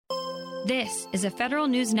This is a Federal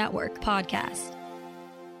News Network podcast.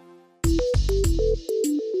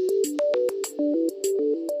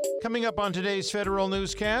 Coming up on today's Federal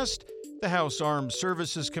Newscast, the House Armed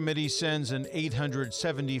Services Committee sends an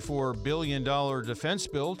 $874 billion defense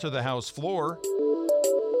bill to the House floor.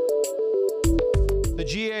 The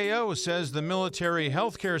GAO says the military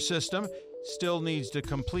healthcare system still needs to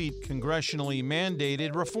complete congressionally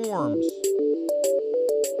mandated reforms.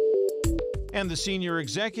 And the Senior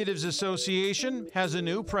Executives Association has a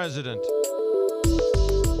new president.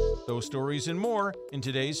 Those stories and more in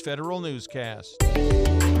today's Federal Newscast.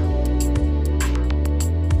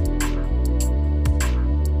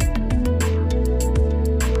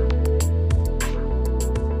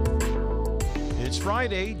 It's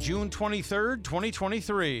Friday, June 23rd,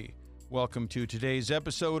 2023. Welcome to today's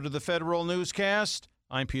episode of the Federal Newscast.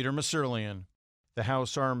 I'm Peter Masurlian. The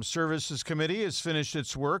House Armed Services Committee has finished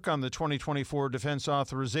its work on the 2024 Defense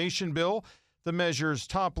Authorization Bill. The measure's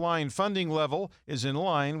top-line funding level is in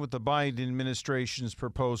line with the Biden administration's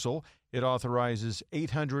proposal. It authorizes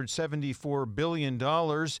 $874 billion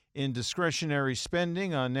in discretionary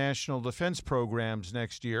spending on national defense programs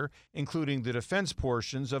next year, including the defense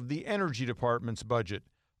portions of the Energy Department's budget.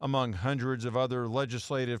 Among hundreds of other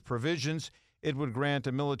legislative provisions, it would grant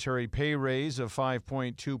a military pay raise of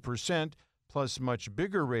 5.2%, plus much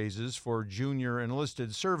bigger raises for junior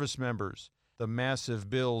enlisted service members. The massive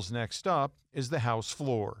bill's next stop is the House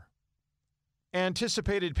floor.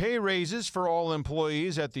 Anticipated pay raises for all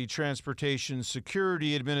employees at the Transportation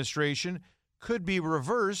Security Administration could be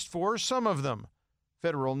reversed for some of them.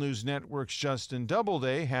 Federal News Network's Justin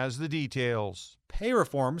Doubleday has the details. Pay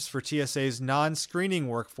reforms for TSA's non-screening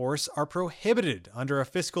workforce are prohibited under a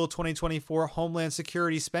fiscal 2024 Homeland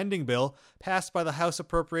Security spending bill passed by the House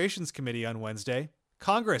Appropriations Committee on Wednesday.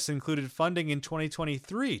 Congress included funding in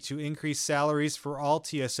 2023 to increase salaries for all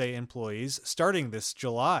TSA employees starting this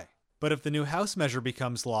July. But if the new House measure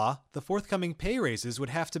becomes law, the forthcoming pay raises would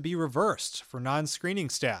have to be reversed for non-screening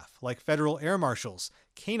staff like federal air marshals,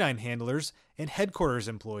 canine handlers, and headquarters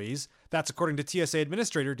employees. That's according to TSA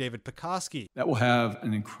Administrator David Pekoski. That will have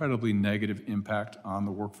an incredibly negative impact on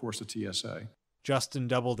the workforce of TSA. Justin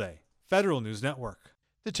Doubleday, Federal News Network.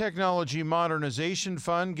 The Technology Modernization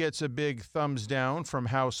Fund gets a big thumbs down from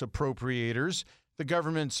House appropriators. The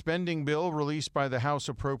government spending bill released by the House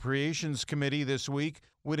Appropriations Committee this week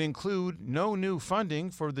would include no new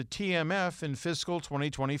funding for the TMF in fiscal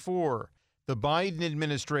 2024. The Biden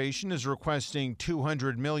administration is requesting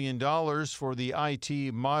 $200 million for the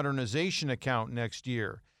IT modernization account next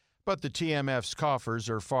year. But the TMF's coffers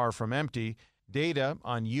are far from empty. Data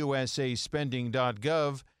on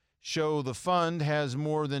usaspending.gov show the fund has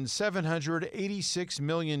more than $786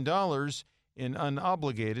 million in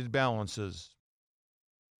unobligated balances.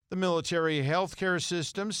 The military healthcare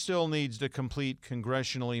system still needs to complete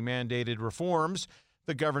congressionally mandated reforms.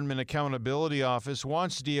 The Government Accountability Office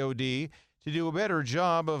wants DoD to do a better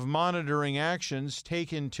job of monitoring actions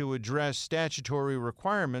taken to address statutory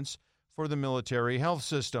requirements for the military health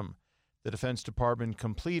system. The Defense Department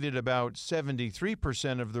completed about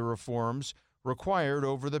 73% of the reforms required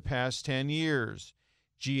over the past 10 years.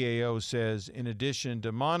 GAO says in addition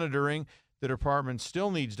to monitoring, the department still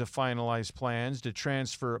needs to finalize plans to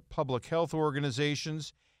transfer public health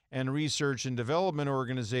organizations and research and development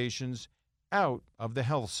organizations out of the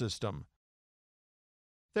health system.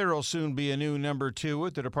 There will soon be a new number 2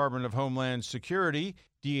 at the Department of Homeland Security.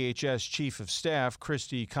 DHS Chief of Staff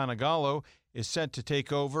Christy Canagallo is set to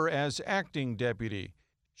take over as acting deputy.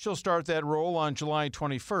 She'll start that role on July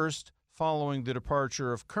 21st, following the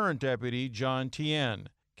departure of current deputy John Tien.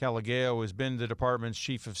 Canagallo has been the department's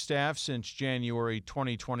chief of staff since January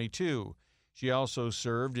 2022. She also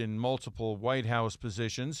served in multiple White House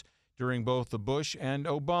positions during both the Bush and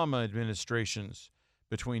Obama administrations.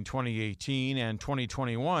 Between 2018 and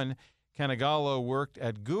 2021, Canagallo worked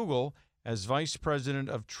at Google as Vice President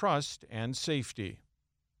of Trust and Safety.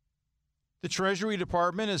 The Treasury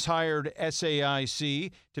Department has hired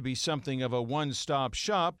SAIC to be something of a one-stop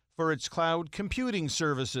shop for its cloud computing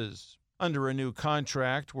services. Under a new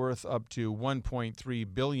contract worth up to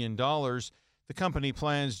 $1.3 billion, the company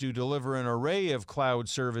plans to deliver an array of cloud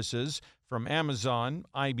services from Amazon,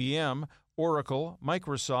 IBM, Oracle,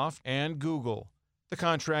 Microsoft, and Google. The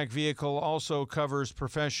contract vehicle also covers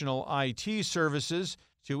professional IT services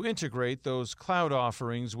to integrate those cloud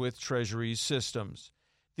offerings with Treasury's systems.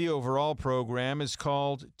 The overall program is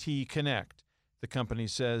called T-Connect. The company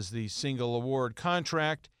says the single award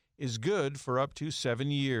contract is good for up to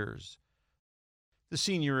 7 years. The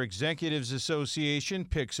Senior Executives Association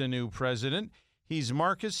picks a new president. He's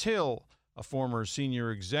Marcus Hill, a former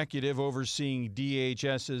senior executive overseeing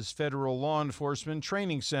DHS's federal law enforcement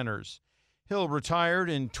training centers. Hill retired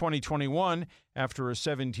in 2021 after a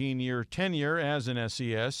 17-year tenure as an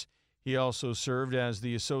SES. He also served as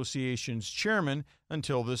the association's chairman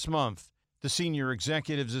until this month. The Senior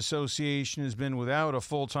Executives Association has been without a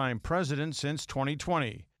full-time president since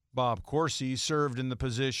 2020. Bob Corsi served in the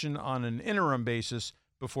position on an interim basis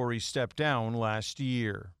before he stepped down last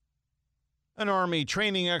year. An Army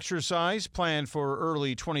training exercise planned for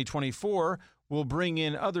early 2024 will bring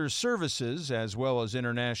in other services as well as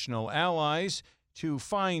international allies to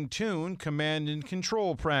fine-tune command and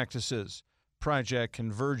control practices. Project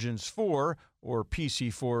Convergence 4, or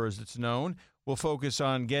PC4 as it's known, will focus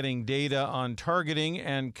on getting data on targeting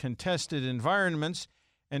and contested environments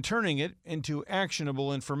and turning it into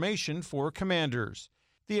actionable information for commanders.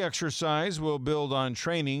 The exercise will build on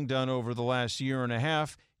training done over the last year and a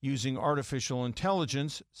half using artificial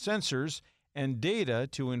intelligence, sensors, and data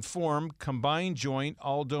to inform Combined Joint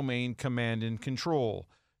All-Domain Command and Control,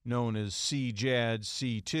 known as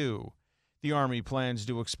CJAD-C2. The Army plans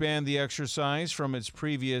to expand the exercise from its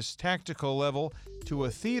previous tactical level to a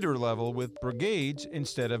theater level with brigades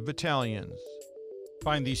instead of battalions.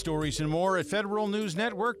 Find these stories and more at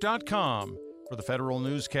federalnewsnetwork.com. For the Federal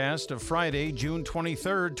Newscast of Friday, June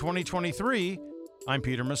 23, 2023, I'm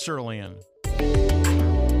Peter Masurlian.